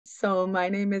So my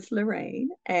name is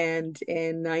Lorraine, and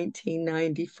in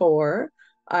 1994,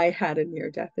 I had a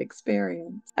near-death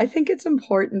experience. I think it's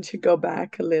important to go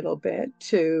back a little bit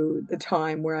to the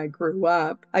time where I grew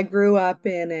up. I grew up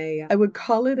in I would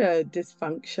call it a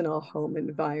dysfunctional home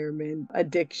environment.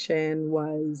 Addiction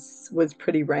was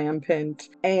pretty rampant.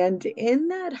 And in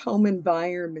that home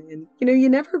environment, you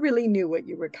never really knew what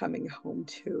you were coming home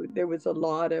to. There was a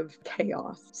lot of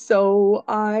chaos. So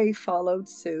I followed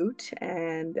suit,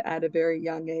 and at a very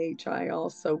young age, I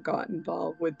also got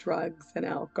involved with drugs and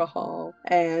alcohol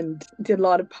and did a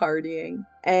lot of partying.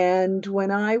 And when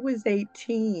I was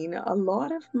 18, a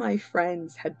lot of my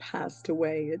friends had passed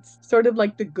away. It's sort of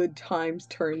like the good times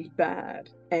turned bad,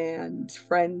 and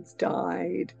friends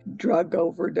died, drug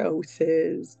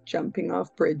overdoses, jumping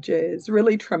off bridges,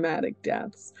 really traumatic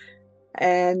deaths.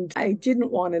 And I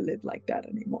didn't want to live like that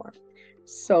anymore.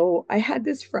 So I had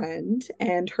this friend,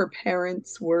 and her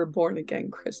parents were born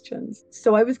again Christians.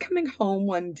 So I was coming home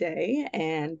one day,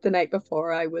 and the night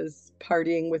before I was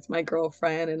partying with my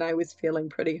girlfriend, and I was feeling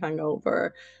pretty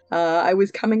hungover. I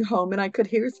was coming home and I could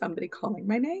hear somebody calling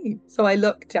my name. So I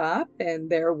looked up, and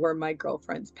there were my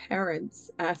girlfriend's parents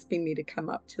asking me to come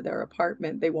up to their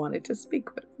apartment. They wanted to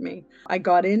speak with me. I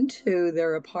got into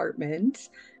their apartment,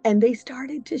 and they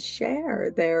started to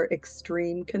share their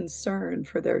extreme concern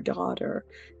for their daughter,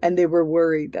 and they were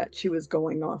worried that she was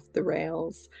going off the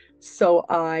rails. So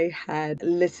I had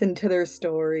listened to their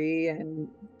story and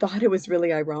thought it was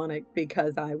really ironic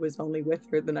because I was only with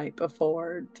her the night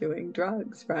before doing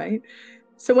drugs, right?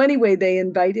 So anyway, they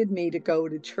invited me to go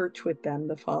to church with them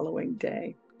the following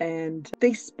day. And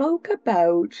they spoke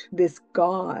about this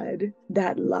God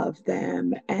that loved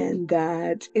them, and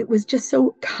that it was just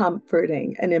so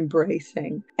comforting and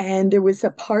embracing. And there was a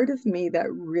part of me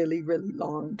that really, really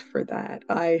longed for that.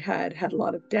 I had had a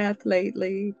lot of death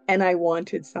lately, and I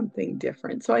wanted something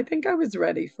different. So I think I was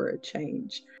ready for a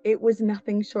change. It was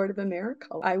nothing short of a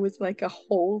miracle. I was like a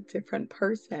whole different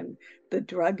person. The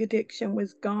drug addiction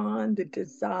was gone, the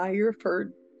desire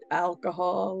for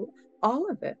alcohol, all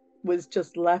of it was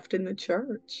just left in the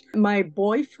church. My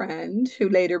boyfriend, who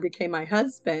later became my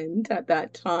husband at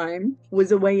that time,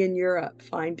 was away in Europe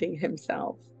finding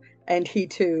himself. And he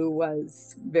too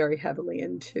was very heavily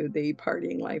into the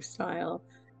partying lifestyle.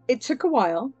 It took a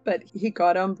while, but he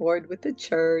got on board with the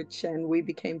church, and we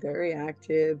became very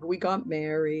active. We got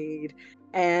married,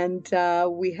 and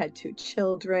we had two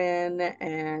children,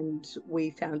 and we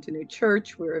found a new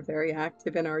church. We were very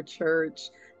active in our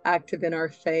church, active in our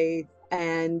faith,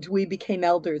 and we became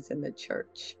elders in the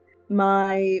church.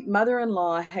 My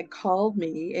mother-in-law had called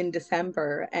me in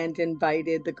December and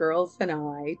invited the girls and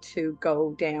I to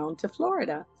go down to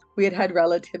Florida. We had had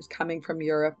relatives coming from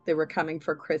Europe. They were coming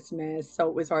for Christmas, so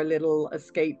it was our little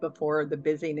escape before the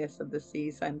busyness of the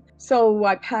season. So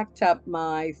I packed up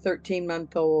my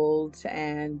 13-month-old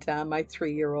and my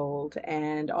 3-year-old,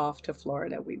 and off to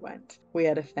Florida we went. We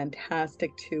had a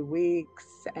fantastic 2 weeks,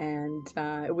 and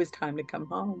it was time to come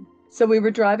home. So we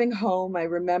were driving home. I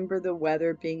remember the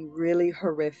weather being really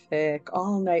horrific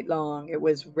all night long. It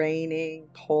was raining,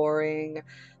 pouring.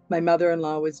 My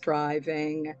mother-in-law was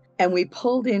driving, and we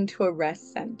pulled into a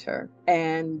rest center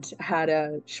and had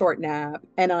a short nap.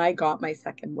 And I got my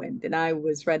second wind, and I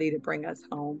was ready to bring us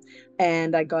home.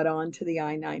 And I got onto the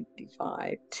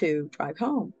I-95 to drive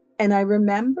home. And I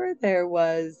remember there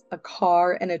was a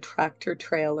car and a tractor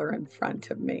trailer in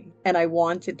front of me, and I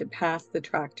wanted to pass the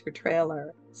tractor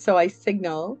trailer. So I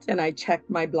signaled and I checked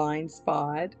my blind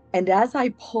spot. And as I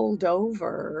pulled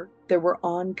over, there were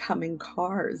oncoming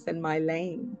cars in my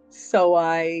lane. So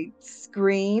I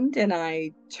screamed and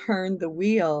I turned the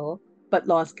wheel, but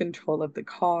lost control of the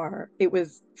car. It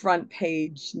was front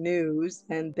page news,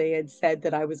 and they had said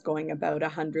that I was going about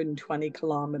 120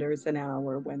 kilometers an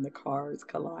hour when the cars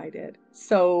collided.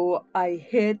 So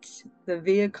the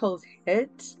vehicles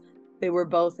hit. They were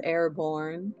both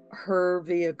airborne. Her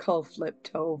vehicle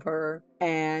flipped over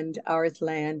and ours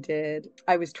landed.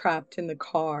 I was trapped in the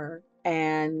car,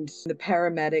 and the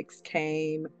paramedics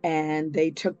came and they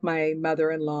took my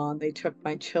mother-in-law and they took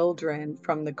my children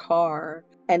from the car,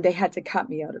 and they had to cut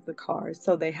me out of the car.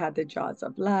 So they had the jaws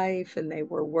of life, and they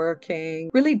were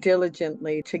working really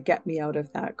diligently to get me out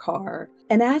of that car.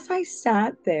 And as I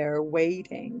sat there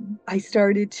waiting, I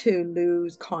started to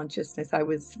lose consciousness.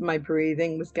 My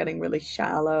breathing was getting really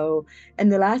shallow. And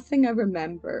the last thing I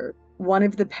remember, one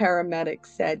of the paramedics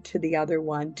said to the other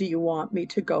one, "Do you want me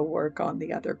to go work on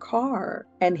the other car?"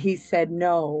 And he said,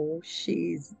 "No,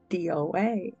 she's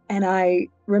DOA." And I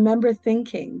remember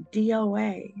thinking,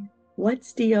 DOA?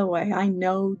 What's DOA? I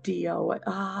know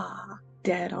DOA.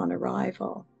 Dead on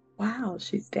arrival. Wow,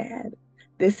 she's dead.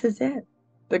 This is it.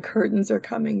 the curtains are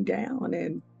coming down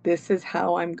and this is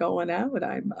how I'm going out.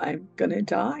 I'm gonna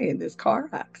die in this car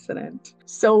accident.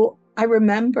 So I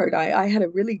remembered I had a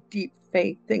really deep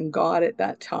faith in God at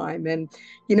that time. And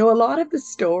a lot of the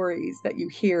stories that you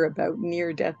hear about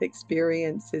near-death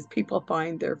experiences, people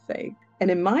find their faith. And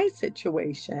in my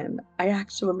situation, I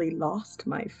actually lost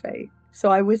my faith. So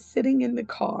I was sitting in the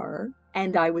car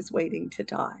and I was waiting to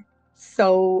die.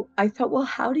 So I thought, well,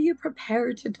 how do you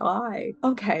prepare to die?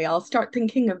 Okay, I'll start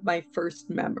thinking of my first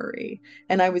memory.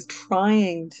 And I was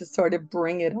trying to sort of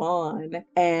bring it on.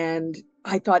 And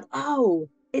I thought, oh,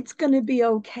 it's going to be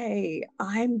okay.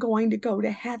 I'm going to go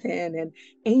to heaven and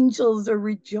angels are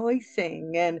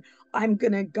rejoicing and I'm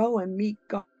going to go and meet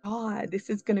God. This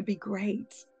is going to be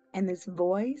great. And this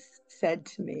voice said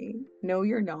to me, no,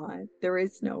 you're not. There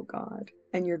is no God.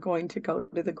 And you're going to go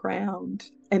to the ground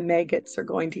and maggots are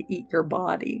going to eat your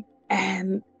body.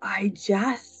 And I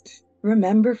just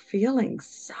remember feeling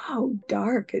so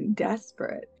dark and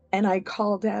desperate. And I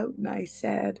called out and I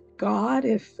said, God,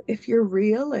 if you're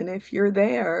real and if you're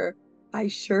there, I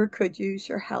sure could use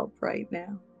your help right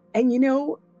now. And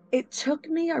it took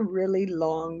me a really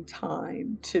long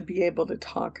time to be able to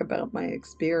talk about my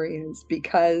experience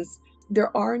because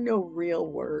there are no real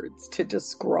words to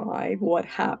describe what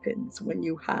happens when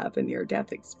you have a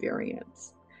near-death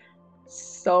experience.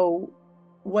 So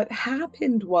what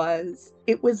happened was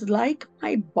it was like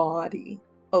my body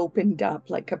opened up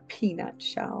like a peanut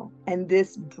shell, and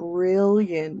this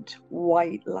brilliant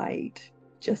white light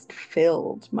just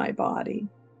filled my body.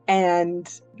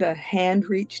 And the hand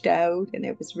reached out and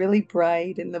it was really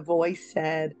bright, and the voice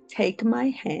said, take my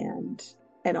hand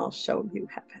and I'll show you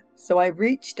heaven. So I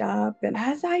reached up, and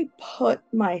as I put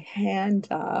my hand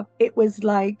up, it was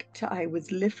like I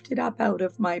was lifted up out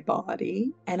of my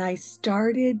body and I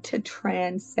started to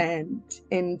transcend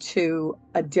into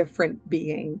a different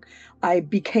being. I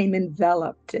became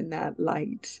enveloped in that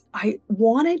light. I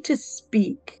wanted to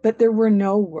speak, but there were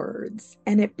no words,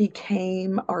 and it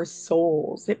became our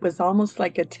souls. It was almost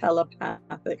like a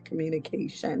telepathic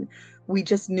communication. We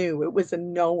just knew. It was a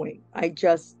knowing. I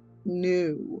just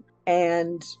knew.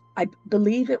 And I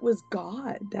believe it was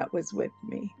God that was with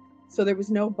me. So there was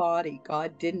no body.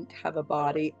 God didn't have a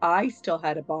body. I still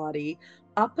had a body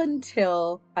up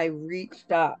until I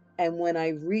reached up. And when I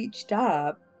reached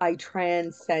up, I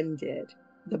transcended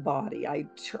the body.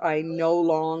 I no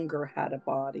longer had a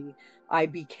body. I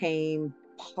became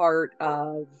part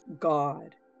of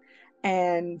God.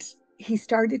 And he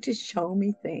started to show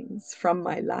me things from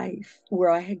my life where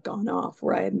I had gone off,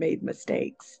 where I had made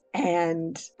mistakes.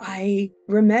 And I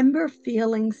remember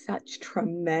feeling such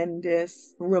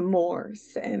tremendous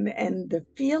remorse. And the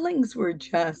feelings were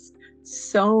just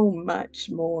so much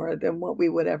more than what we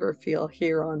would ever feel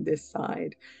here on this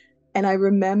side. And I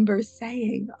remember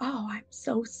saying, oh, I'm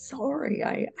so sorry.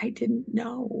 I didn't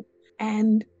know.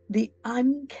 And the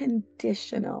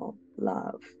unconditional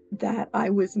love that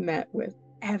I was met with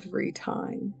every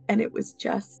time. And it was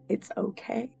just, it's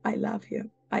okay. I love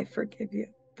you. I forgive you.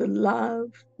 The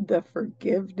love, the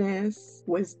forgiveness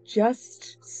was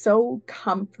just so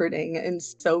comforting and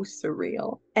so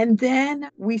surreal. And then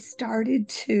we started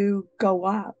to go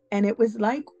up, and it was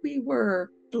like we were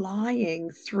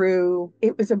flying through.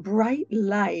 It was a bright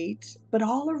light, but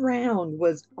all around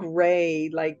was gray,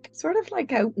 like sort of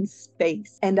like out in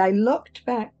space. And I looked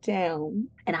back down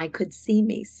and I could see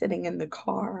me sitting in the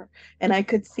car, and I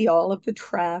could see all of the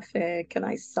traffic, and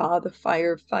I saw the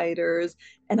firefighters,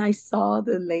 and I saw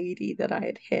the lady that I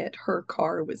had hit. Her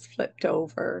car was flipped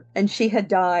over and she had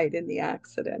died in the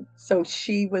accident. So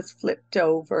she was flipped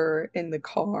over in the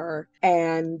car.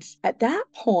 And at that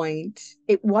point,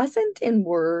 it wasn't in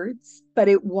words, but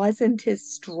it wasn't as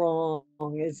strong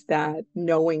as that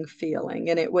knowing feeling.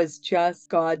 And it was just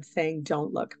God saying,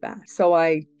 don't look back. So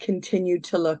I continued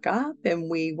to look up, and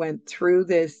we went through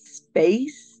this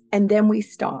space, and then we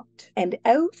stopped. And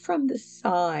out from the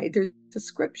side, there's a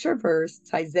scripture verse,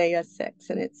 Isaiah 6,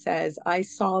 and it says, I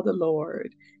saw the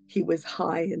Lord. He was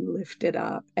high and lifted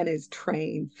up, and his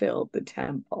train filled the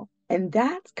temple. And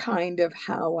that's kind of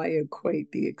how I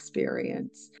equate the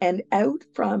experience. And out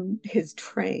from his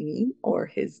train or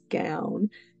his gown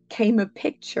came a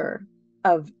picture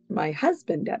of my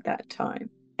husband at that time.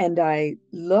 And I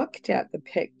looked at the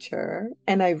picture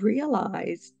and I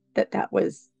realized that that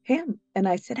was him. And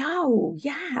I said, oh,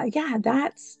 yeah,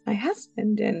 that's my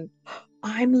husband. And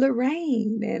I'm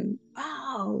Lorraine. And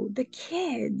oh, the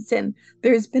kids. And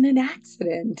there's been an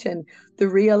accident. And the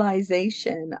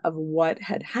realization of what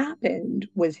had happened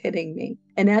was hitting me.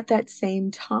 And at that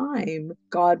same time,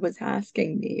 God was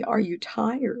asking me, are you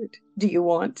tired? Do you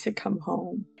want to come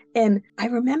home? And I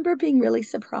remember being really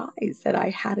surprised that I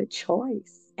had a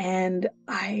choice and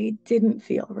I didn't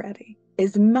feel ready.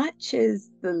 As much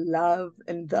as the love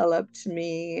enveloped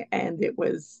me and it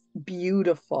was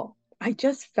beautiful, I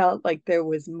just felt like there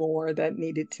was more that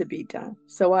needed to be done.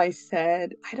 So I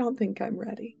said, I don't think I'm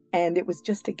ready. And it was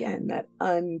just, again, that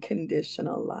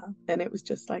unconditional love. And it was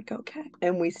just like, okay.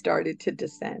 And we started to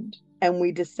descend. And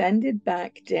we descended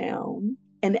back down.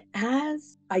 And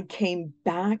as I came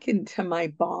back into my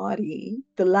body,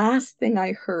 the last thing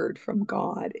I heard from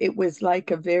God, it was like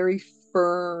a very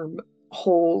firm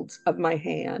hold of my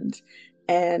hand.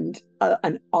 And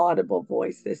an audible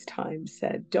voice this time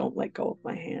said, don't let go of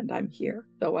my hand. I'm here.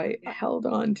 So I held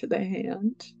on to the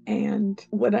hand. And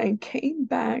when I came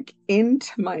back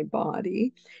into my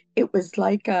body, it was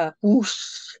like a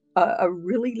whoosh, a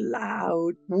really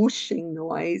loud whooshing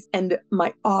noise. And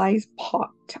my eyes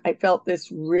popped. I felt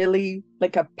this really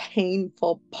like a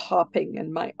painful popping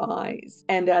in my eyes.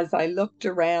 And as I looked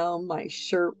around, my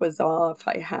shirt was off.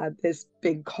 I had this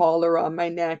big collar on my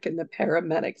neck, and the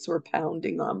paramedics were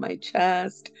pounding on my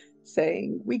chest,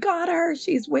 saying, we got her.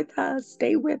 She's with us.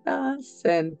 Stay with us.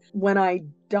 And when I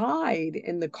died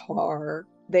in the car,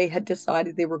 they had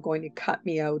decided they were going to cut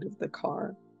me out of the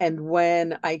car. And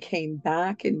when I came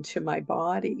back into my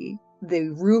body, the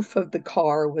roof of the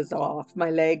car was off. My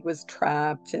leg was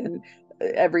trapped and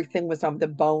everything was on, the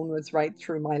bone was right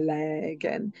through my leg.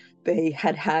 And they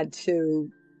had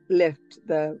to lift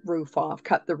the roof off,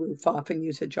 cut the roof off, and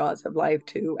use a jaws of life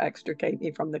to extricate me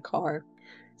from the car.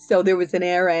 So there was an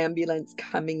air ambulance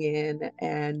coming in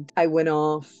and I went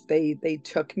off. They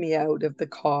took me out of the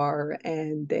car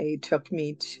and they took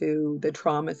me to the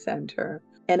trauma center.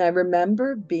 And I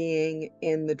remember being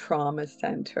in the trauma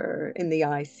center in the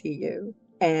ICU,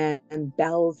 and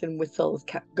bells and whistles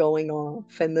kept going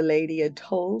off. And the lady had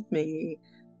told me,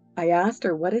 I asked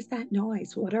her, what is that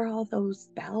noise? What are all those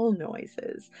bell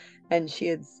noises? And she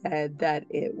had said that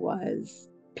it was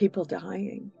people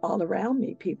dying. All around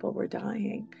me, people were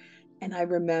dying. And I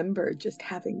remember just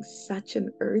having such an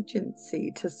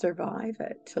urgency to survive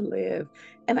it, to live.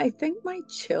 And I think my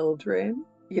children,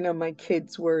 my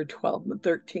kids were 12,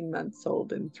 13 months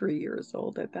old and 3 years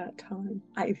old at that time.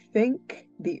 I think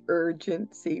the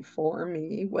urgency for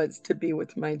me was to be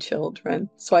with my children.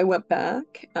 So I went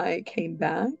back, I came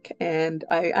back, and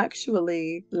I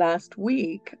actually, last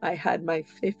week, I had my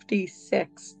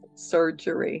 56th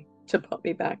surgery to put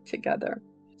me back together.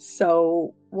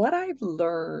 So what I've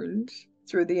learned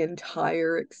through the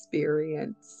entire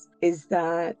experience is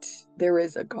that there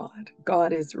is a God.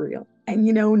 God is real. And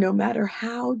no matter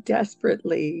how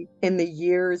desperately in the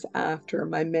years after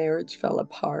my marriage fell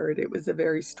apart, it was a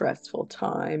very stressful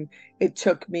time. It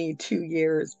took me 2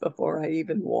 years before I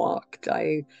even walked.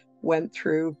 I went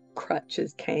through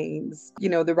crutches, canes.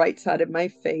 The right side of my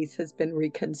face has been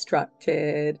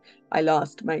reconstructed. I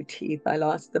lost my teeth. I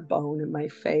lost the bone in my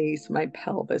face. My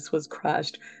pelvis was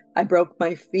crushed. I broke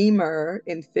my femur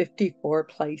in 54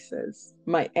 places.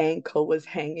 My ankle was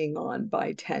hanging on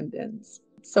by tendons.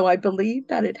 So I believe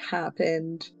that it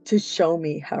happened to show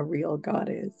me how real God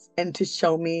is and to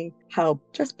show me how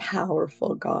just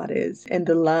powerful God is and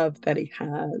the love that he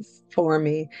has for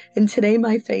me. And today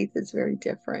my faith is very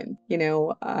different.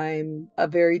 I'm a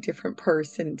very different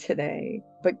person today,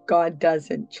 but God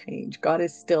doesn't change. God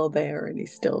is still there and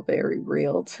he's still very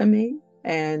real to me.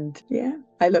 And yeah,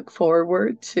 I look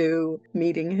forward to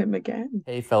meeting him again.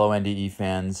 Hey, fellow NDE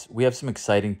fans, we have some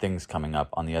exciting things coming up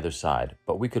on the other side,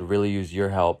 but we could really use your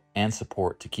help and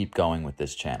support to keep going with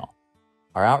this channel.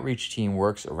 Our outreach team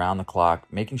works around the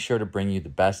clock, making sure to bring you the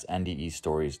best NDE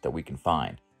stories that we can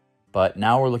find. But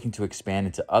now we're looking to expand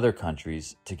into other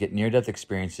countries to get near-death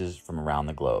experiences from around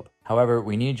the globe. However,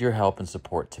 we need your help and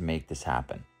support to make this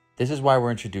happen. This is why we're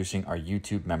introducing our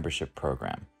YouTube membership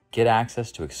program. Get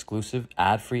access to exclusive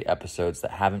ad-free episodes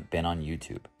that haven't been on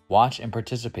YouTube. Watch and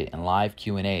participate in live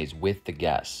Q&As with the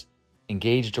guests.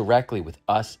 Engage directly with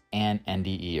us and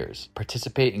NDEers.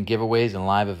 Participate in giveaways and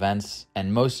live events.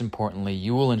 And most importantly,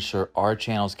 you will ensure our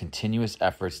channel's continuous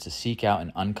efforts to seek out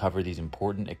and uncover these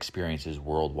important experiences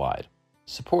worldwide.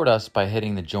 Support us by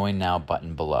hitting the Join Now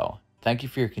button below. Thank you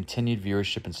for your continued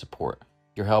viewership and support.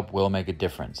 Your help will make a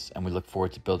difference, and we look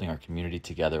forward to building our community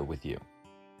together with you.